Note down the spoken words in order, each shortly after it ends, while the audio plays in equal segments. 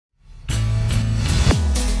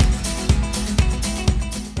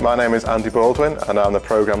My name is Andy Baldwin and I'm the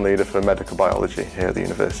Programme Leader for Medical Biology here at the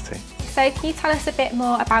University. So can you tell us a bit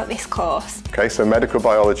more about this course? Okay, so Medical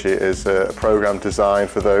Biology is a programme designed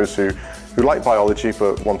for those who like biology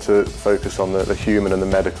but want to focus on the human and the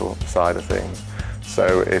medical side of things.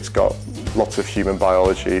 So it's got lots of human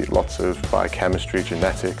biology, lots of biochemistry,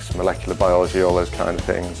 genetics, molecular biology, all those kind of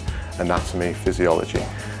things, anatomy, physiology.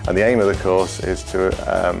 And the aim of the course is to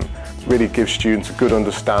really give students a good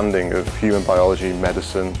understanding of human biology,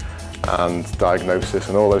 medicine and diagnosis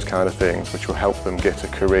and all those kind of things, which will help them get a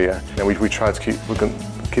career. And we try to keep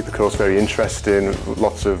the course very interesting,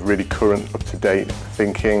 lots of really current, up-to-date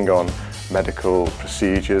thinking on medical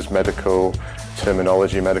procedures, medical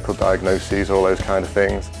terminology, medical diagnoses, all those kind of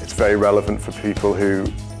things. It's very relevant for people who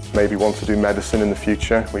maybe want to do medicine in the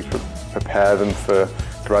future. We prepare them for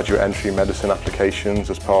graduate entry medicine applications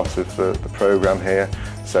as part of the programme here,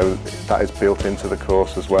 so that is built into the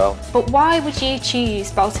course as well. But why would you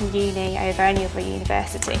choose Bolton Uni over any other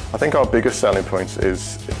university? I think our biggest selling point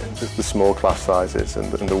is the small class sizes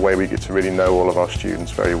and the way we get to really know all of our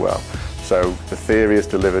students very well. So the theory is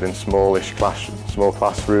delivered in small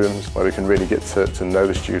classrooms where we can really get to know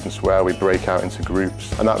the students well. We break out into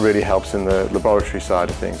groups, and that really helps in the laboratory side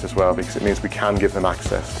of things as well, because it means we can give them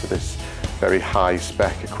access to this very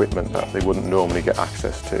high-spec equipment that they wouldn't normally get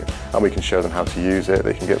access to. And we can show them how to use it.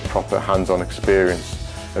 They can get proper hands-on experience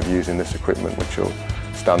of using this equipment, which will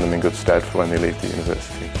stand them in good stead for when they leave the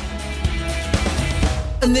university.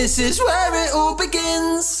 And this is where it all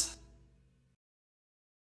begins.